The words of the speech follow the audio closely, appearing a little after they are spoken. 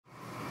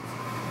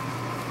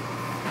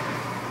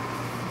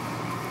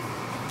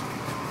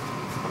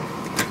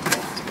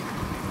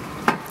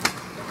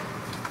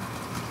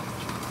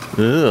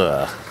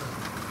Ugh.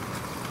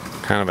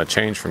 Kind of a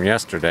change from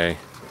yesterday.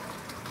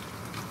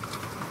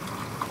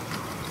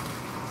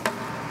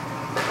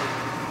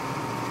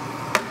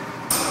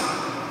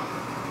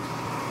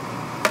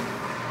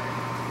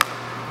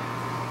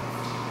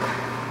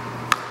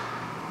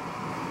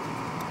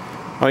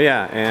 Oh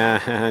yeah,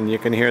 and you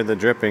can hear the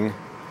dripping.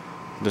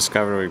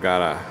 Discovered we've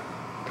got a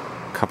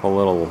couple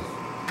little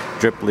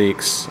drip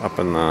leaks up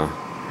in the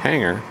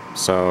hangar,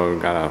 so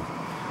we've got a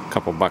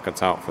couple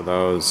buckets out for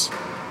those.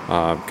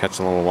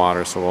 Catching a little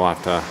water, so we'll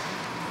have to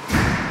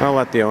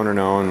let the owner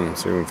know and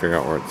see if we can figure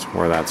out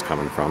where that's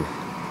coming from.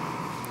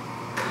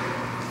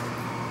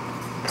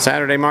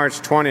 Saturday,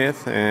 March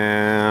 20th,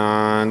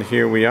 and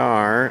here we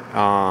are.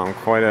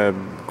 Quite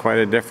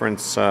a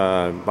difference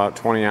about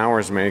 20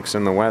 hours makes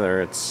in the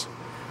weather. It's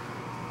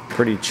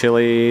pretty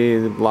chilly,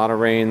 a lot of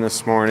rain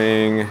this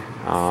morning,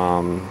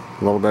 a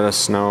little bit of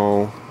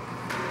snow,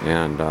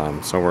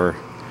 and so we're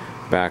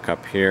back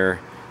up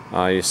here.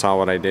 You saw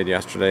what I did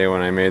yesterday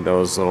when I made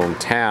those little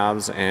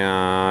tabs,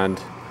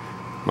 and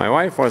my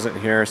wife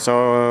wasn't here,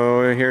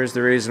 so here's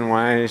the reason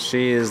why.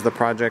 She is the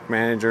project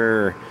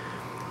manager.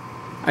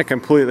 I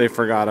completely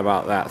forgot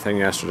about that thing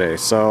yesterday,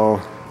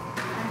 so,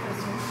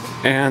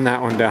 and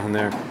that one down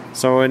there.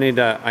 So I need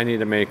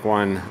to make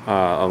one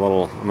I'm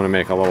going to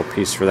make a little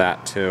piece for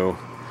that too,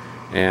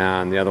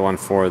 and the other one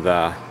for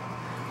the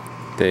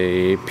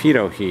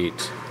pitot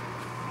heat.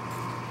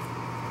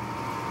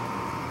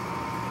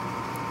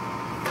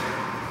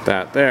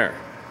 That there.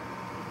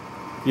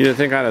 You didn't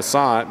think I'd have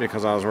saw it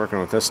because I was working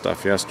with this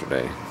stuff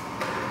yesterday,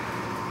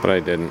 but I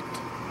didn't.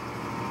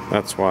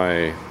 That's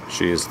why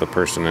she's the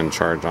person in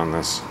charge on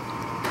this.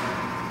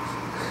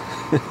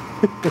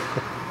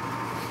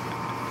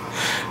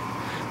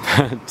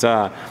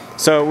 But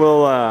so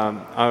we'll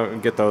I'll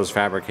get those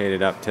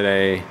fabricated up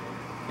today,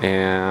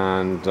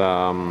 and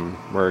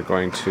we're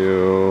going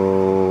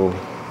to,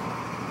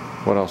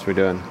 what else are we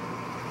doing?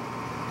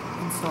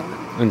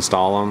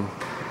 Install them.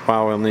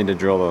 Well, we'll need to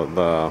drill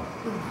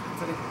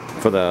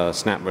for the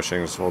snap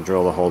bushings. We'll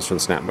drill the holes for the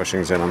snap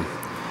bushings in them.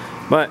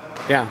 But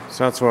yeah,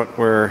 so that's what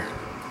we're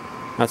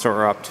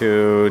up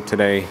to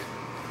today.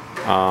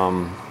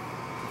 Don't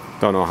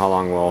know how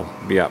long we'll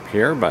be up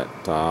here, but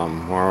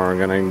we're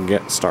gonna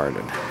get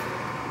started.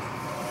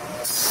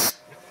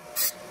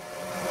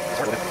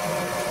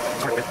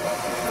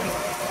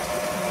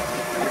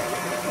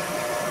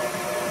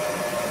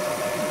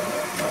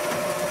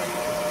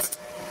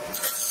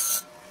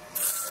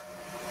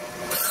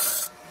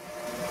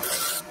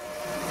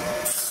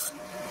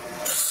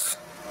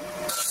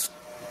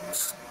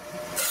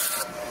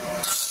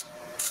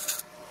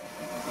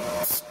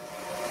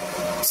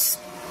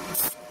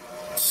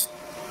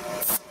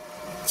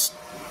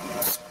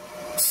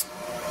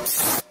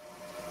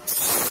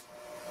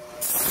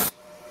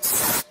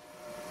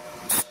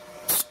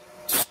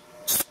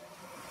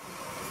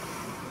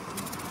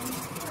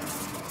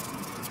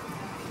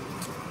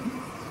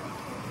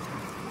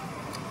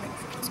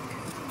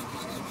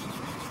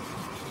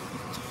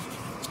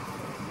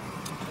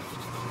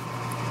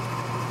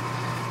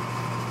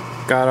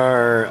 Got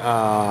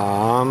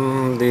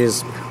our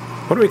these,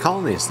 what do we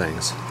call these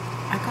things?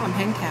 I call them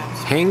hang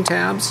tabs. Hang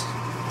tabs?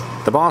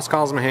 The boss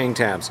calls them hang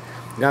tabs.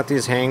 Got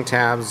these hang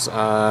tabs,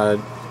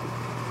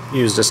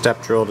 used a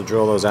step drill to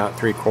drill those out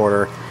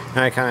 3/4, and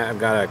I've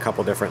got a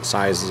couple different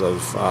sizes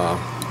of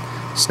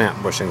snap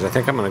bushings. I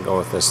think I'm going to go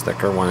with this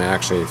thicker one. It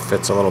actually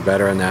fits a little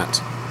better in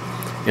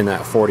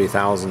that 40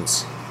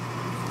 thousandths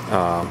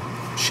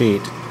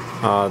sheet.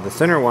 The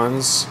thinner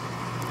ones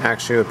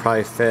actually would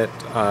probably fit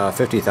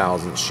 50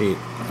 thousandths sheet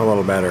a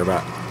little better,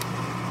 but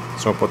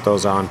so we'll put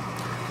those on.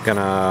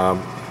 Gonna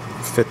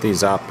fit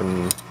these up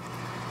and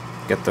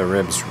get the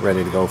ribs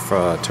ready to go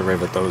to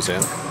rivet those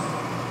in.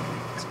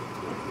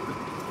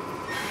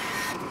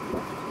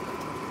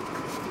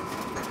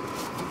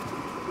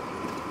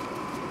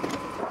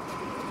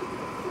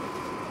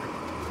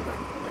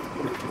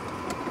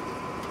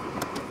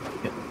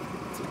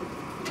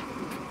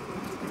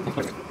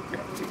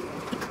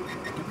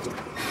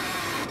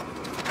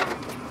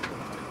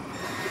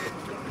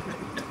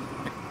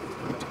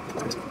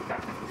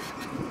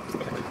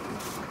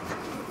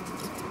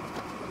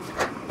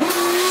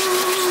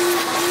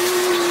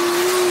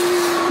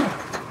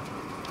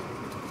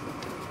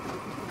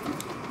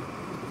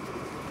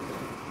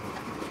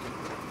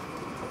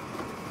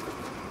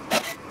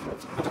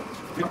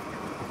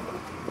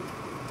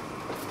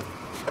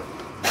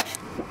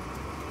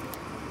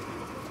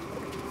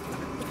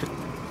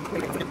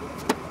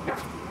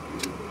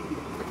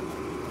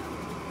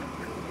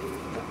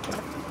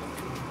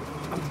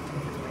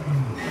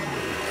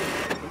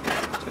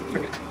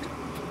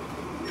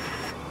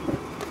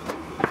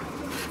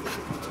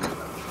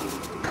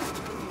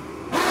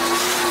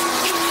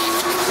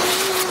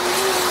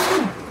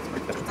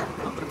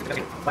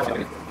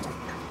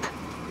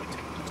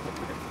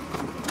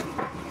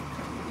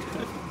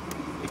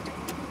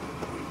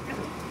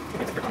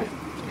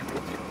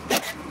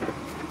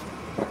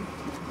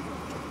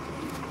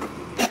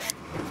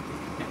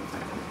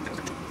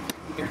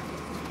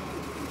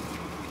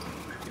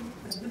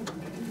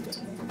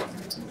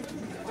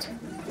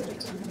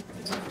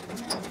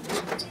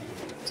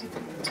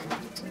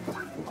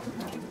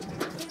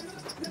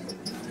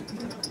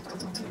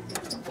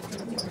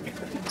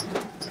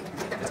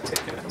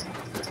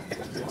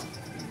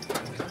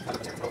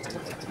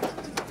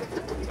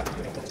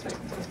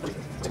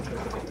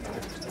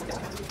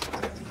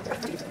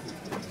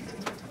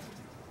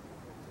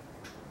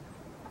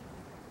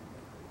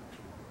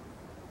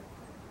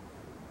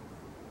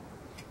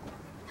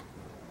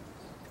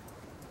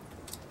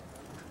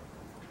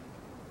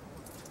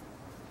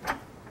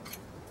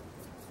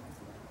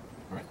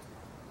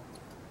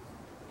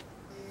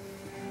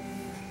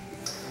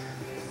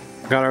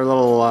 got our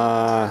little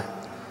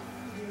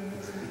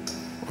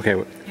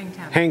okay,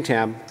 hang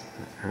tab.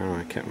 Oh,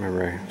 I can't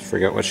remember. I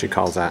forget what she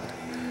calls that.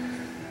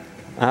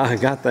 I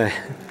got the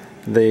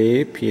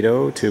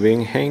Pitot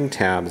tubing hang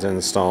tabs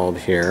installed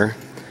here,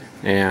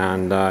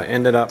 and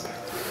ended up.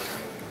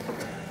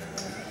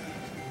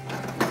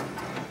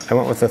 I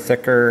went with the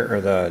thicker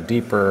or the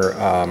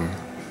deeper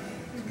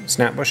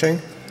snap bushing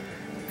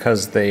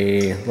because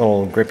the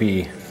little grip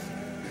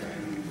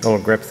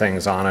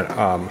things on it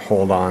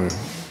hold on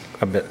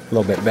a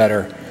little bit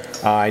better.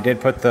 I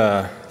did put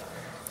the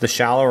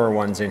shallower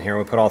ones in here.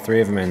 We put all 3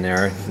 of them in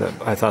there.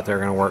 I thought they were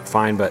going to work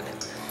fine, but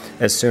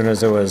as soon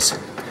as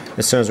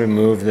we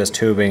moved this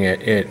tubing,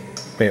 it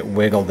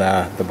wiggled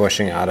the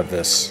bushing out of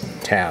this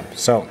tab.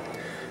 So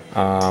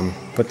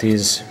put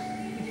these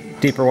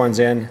deeper ones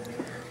in,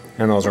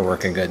 and those are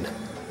working good.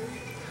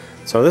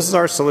 So this is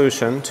our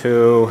solution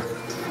to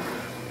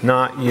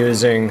not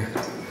using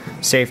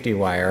safety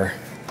wire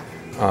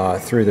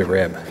through the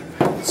rib.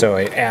 So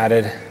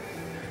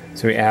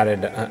we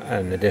added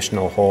an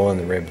additional hole in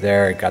the rib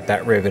there. Got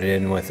that riveted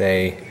in with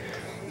a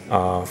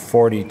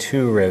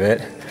 42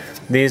 rivet.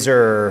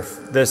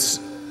 This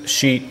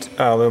sheet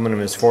aluminum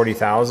is 40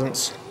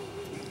 thousandths.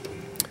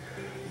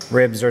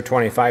 Ribs are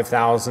 25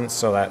 thousandths,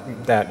 so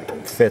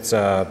that fits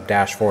a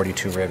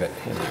 -42 rivet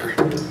in there.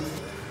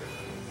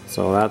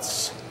 So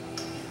that's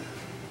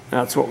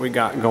what we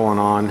got going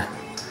on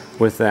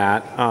with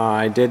that.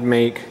 I did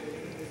make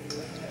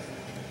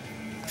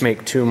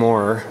 2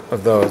 more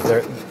of those.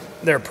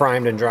 They're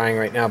primed and drying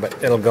right now,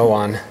 but it'll go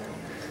on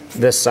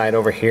this side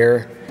over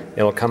here.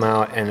 It'll come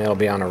out and it'll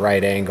be on a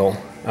right angle.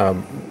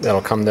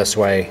 It'll come this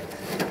way,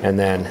 and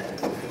then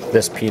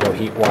this pitot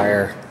heat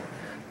wire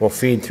will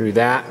feed through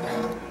that.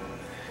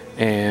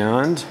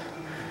 And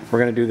we're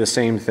going to do the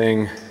same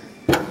thing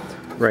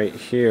right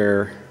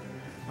here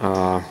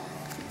on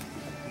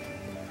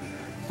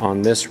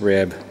this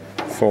rib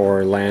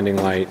for landing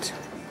light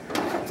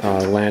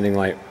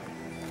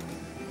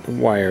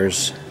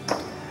wires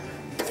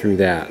through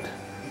that.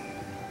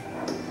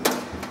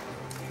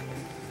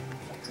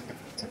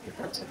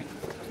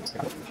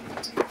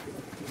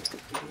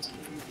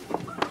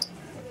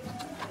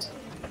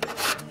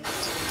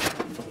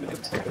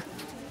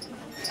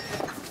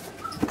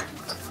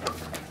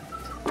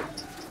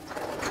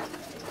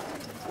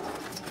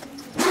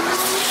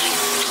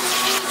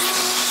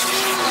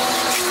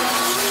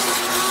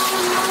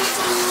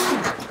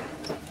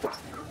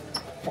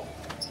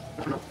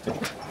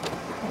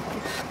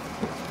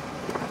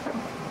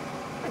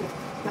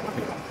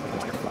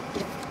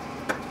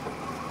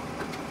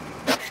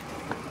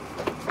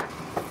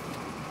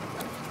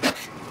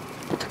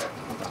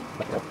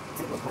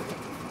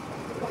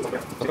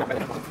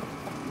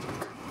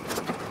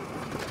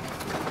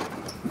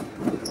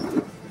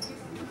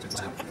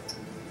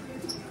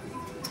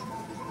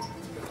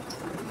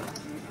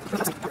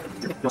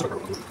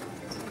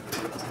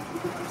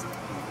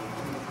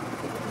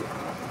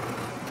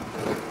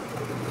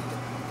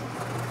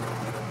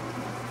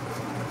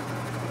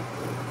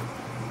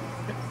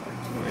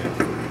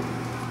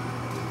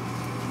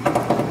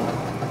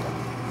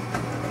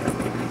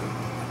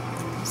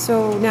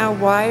 So now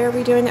why are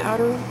we doing the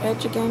outer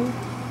edge again?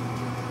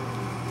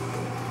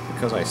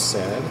 Because I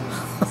said.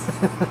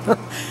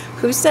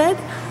 Who said?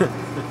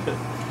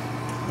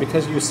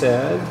 Because you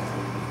said.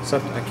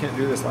 Except I can't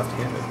do this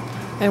left-handed.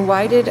 And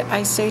why did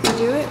I say to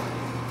do it?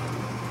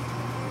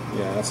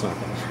 Yeah, that's not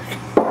going to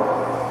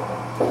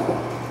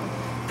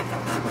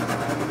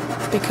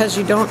work. Because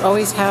you don't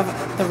always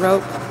have the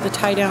rope, the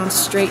tie down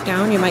straight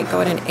down. You might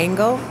go at an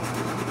angle.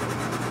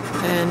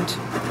 And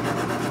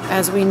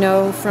as we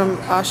know from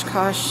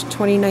Oshkosh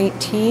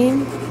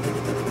 2019,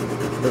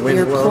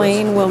 your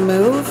plane will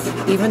move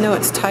even though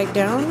it's tied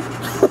down.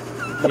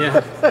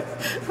 Yeah.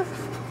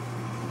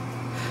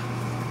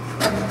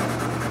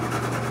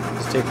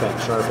 Let's take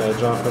that sharp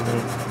edge off of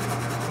there.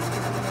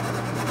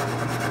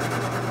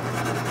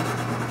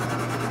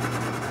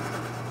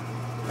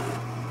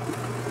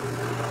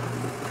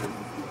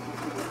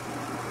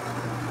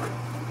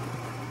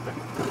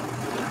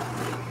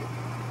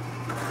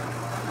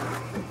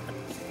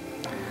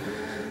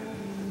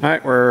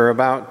 Alright, we're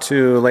about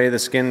to lay the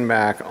skin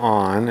back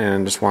on,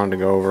 and just wanted to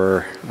go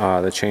over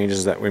the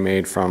changes that we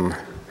made from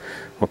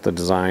what the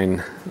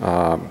design,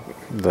 what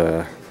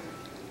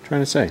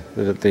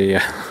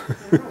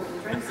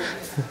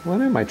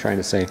am I trying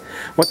to say?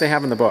 What they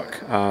have in the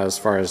book as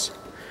far as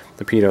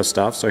the Pitot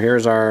stuff. So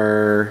here's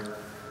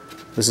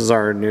this is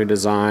our new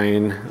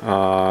design.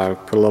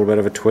 Put a little bit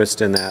of a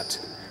twist in that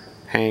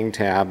hang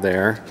tab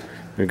there.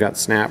 We've got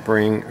snap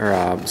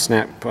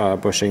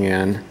bushing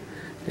in.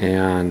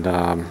 And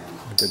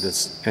did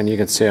this, and you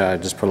can see I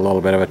just put a little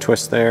bit of a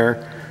twist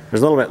there.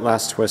 There's a little bit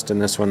less twist in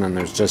this one than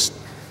there's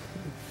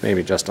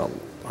maybe just a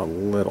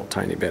little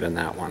tiny bit in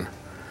that one.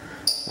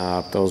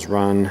 Those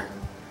run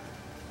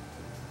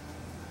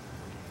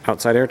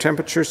outside air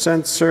temperature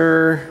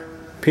sensor,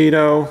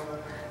 Pitot,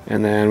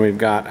 and then we've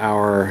got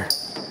our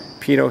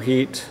Pitot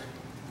heat.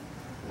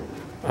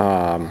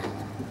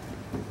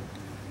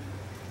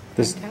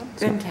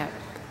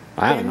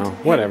 I don't know,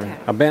 whatever.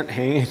 A bent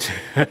hanging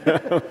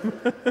tab.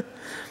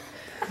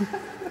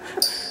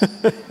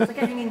 It's like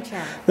a hanging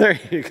chad. There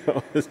you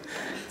go.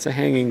 It's a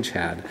hanging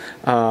chad.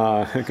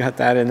 Got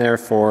that in there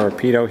for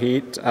pitot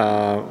heat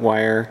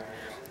wire.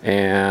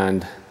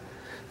 And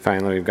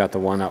finally we've got the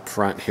one up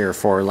front here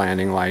for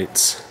landing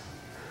lights.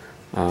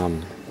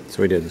 So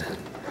we did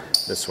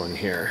this one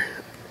here.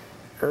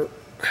 And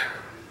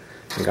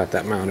got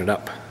that mounted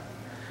up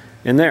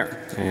in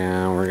there.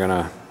 And we're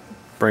gonna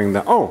bring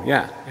the, oh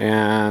yeah,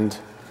 and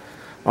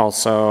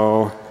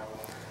also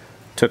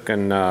took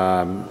and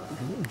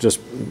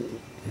just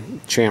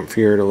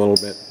chamfered a little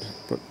bit.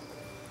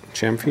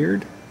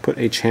 Chamfered? Put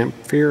a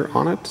chamfer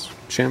on it?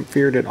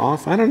 Chamfered it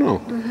off? I don't know.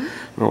 I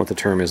don't know what the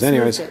term is.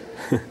 Anyways,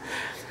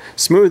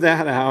 smooth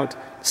that out.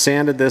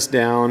 Sanded this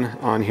down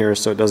on here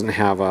so it doesn't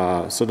have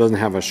a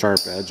sharp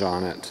edge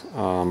on it.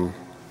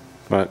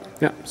 But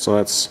yeah, so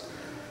that's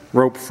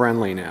rope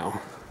friendly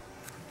now.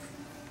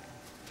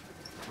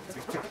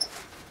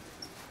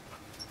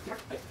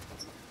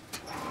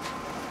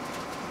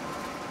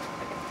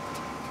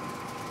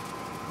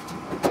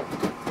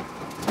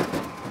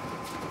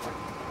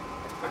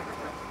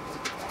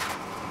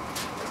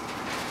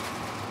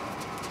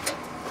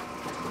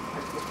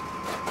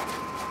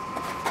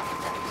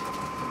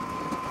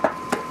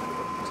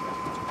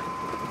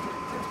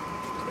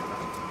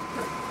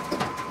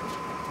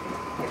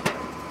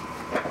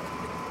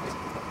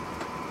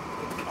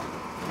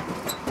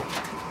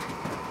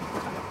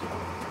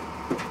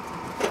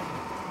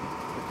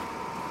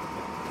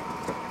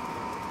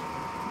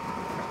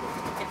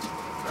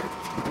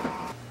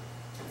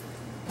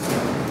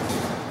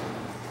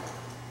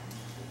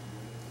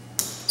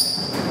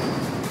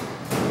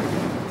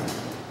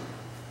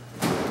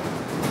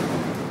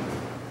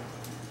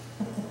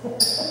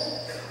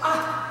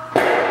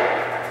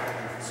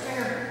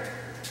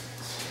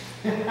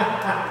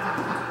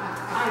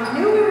 I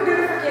knew we were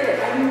going to forget it.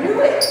 I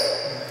knew it.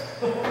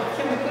 Can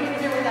we put it in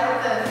here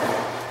without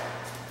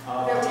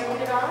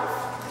taking it off?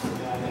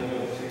 Yeah, I think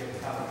it'll take a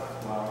couple.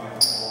 Well, I have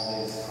all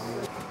these.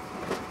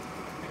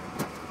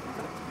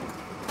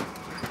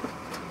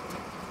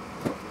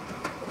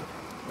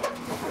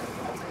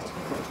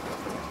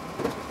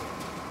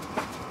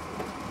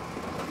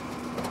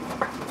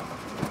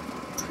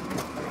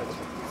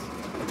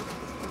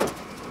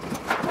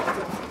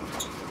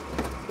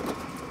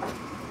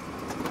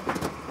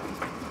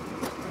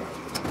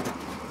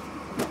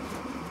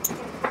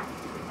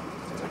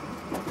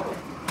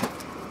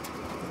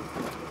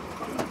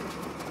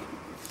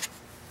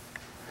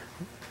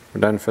 We're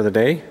done for the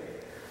day.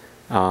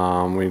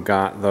 We've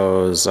got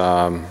those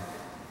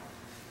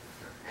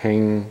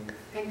hang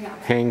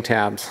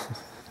tabs.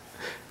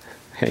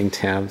 Hang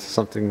tabs.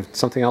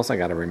 Something else I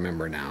got to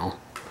remember now.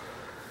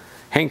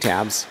 Hang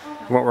tabs,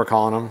 what we're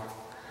calling them.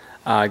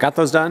 Got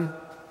those done,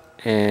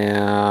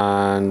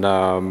 and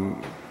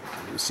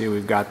see,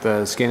 we've got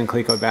the skin and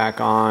cleco back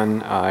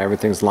on.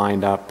 Everything's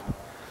lined up.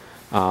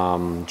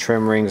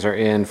 Trim rings are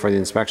in for the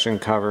inspection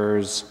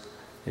covers.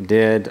 I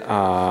did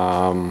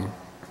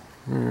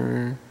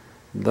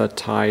the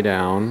tie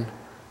down.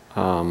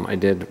 I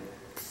did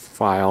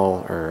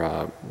file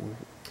or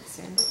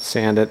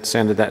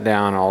sanded that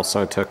down.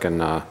 Also took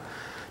and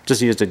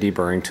just used a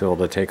deburring tool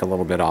to take a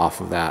little bit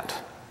off of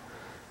that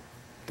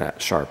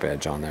sharp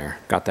edge on there.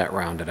 Got that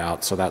rounded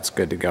out, so that's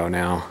good to go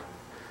now.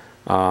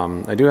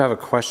 I do have a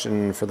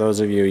question for those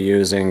of you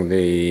using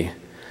the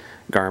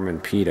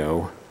Garmin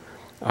Pitot.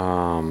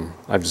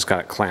 I've just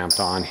got it clamped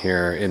on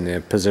here in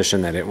the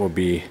position that it will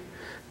be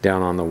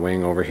down on the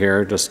wing over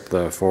here.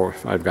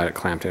 I've got it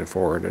clamped in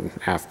forward and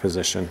aft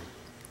position.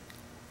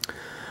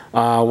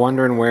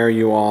 Wondering where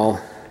you all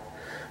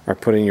are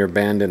putting your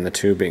bend in the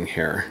tubing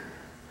here.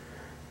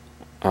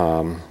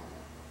 I'm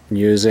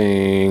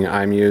using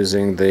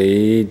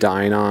the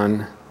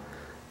Dynon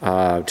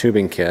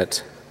tubing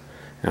kit,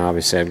 and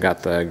obviously I've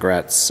got the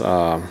Gretz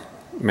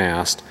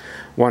mast.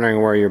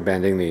 Wondering where you're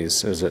bending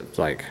these. Is it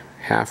like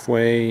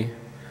halfway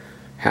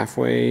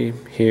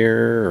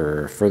here,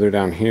 or further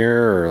down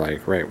here, or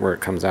like right where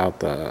it comes out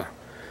the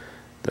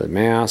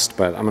mast?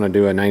 But I'm going to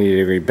do a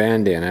 90-degree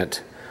bend in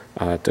it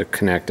to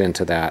connect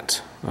into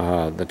that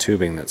the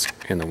tubing that's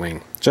in the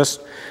wing.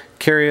 Just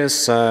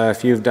curious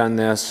if you've done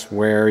this,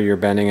 where you're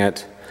bending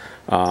it.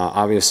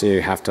 Obviously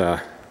you have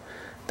to,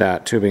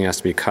 that tubing has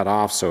to be cut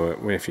off, so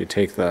if you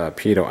take the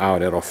Pitot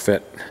out, it'll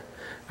fit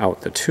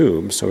out the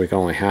tube, so we can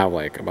only have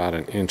like about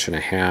 1.5 inches,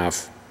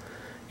 1.75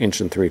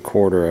 inches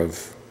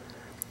of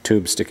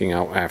tube sticking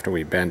out after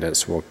we bend it,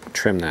 so we'll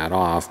trim that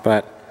off.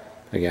 But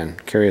again,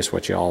 curious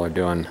what you all are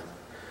doing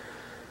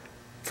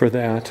for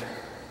that.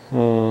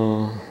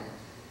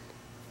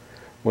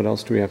 What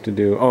else do we have to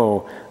do?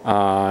 Oh,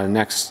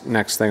 next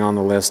thing on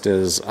the list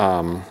is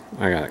I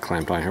got it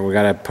clamped on here. We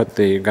got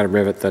to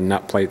rivet the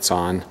nut plates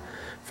on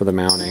for the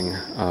mounting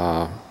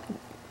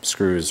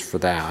screws for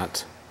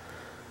that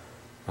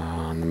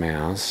on the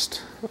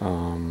mast.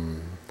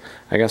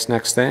 I guess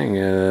next thing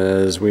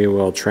is we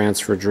will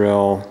transfer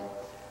drill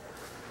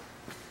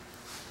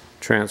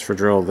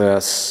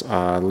this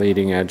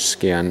leading edge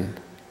skin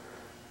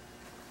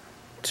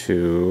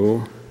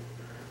to,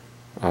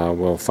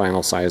 we'll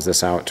final size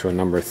this out to a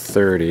number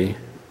 30,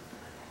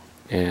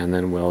 and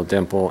then we'll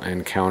dimple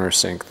and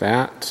countersink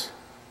that.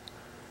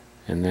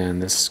 And then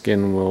this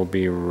skin will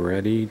be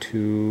ready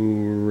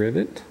to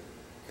rivet.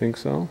 Think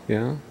so?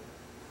 Yeah.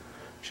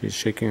 She's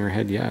shaking her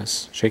head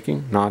yes.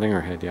 Shaking? Nodding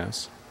her head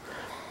yes.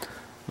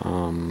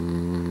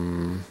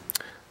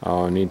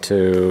 I'll need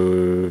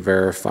to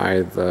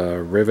verify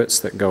the rivets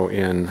that go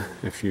in.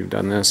 If you've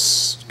done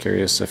this,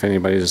 curious if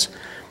anybody's,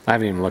 I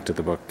haven't even looked at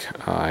the book.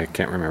 I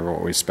can't remember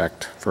what we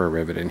spec'd for a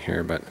rivet in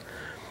here, but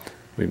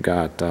we've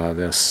got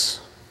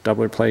this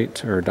doubler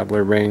plate or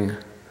doubler ring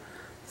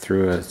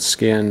through a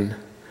skin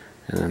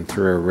and then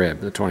through a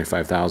rib, the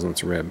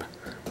 25,000ths rib.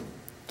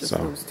 Just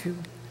those two?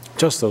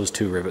 Just those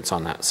two rivets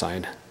on that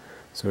side.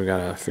 So we got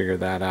to figure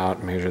that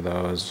out, measure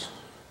those.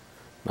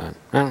 But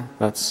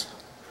that's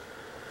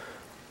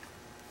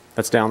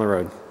down the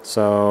road.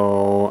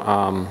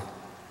 So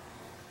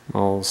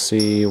we'll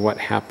see what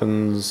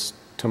happens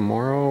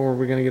tomorrow. Are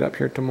we going to get up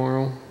here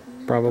tomorrow?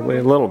 Probably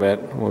a little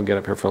bit. We'll get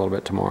up here for a little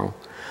bit tomorrow.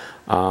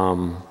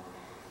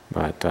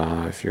 But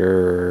if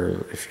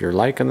you're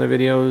liking the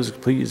videos,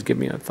 please give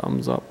me a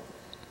thumbs up.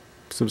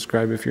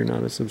 Subscribe if you're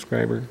not a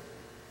subscriber.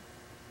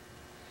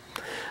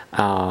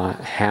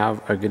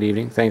 Have a good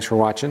evening. Thanks for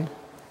watching.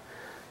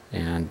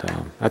 And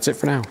that's it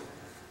for now.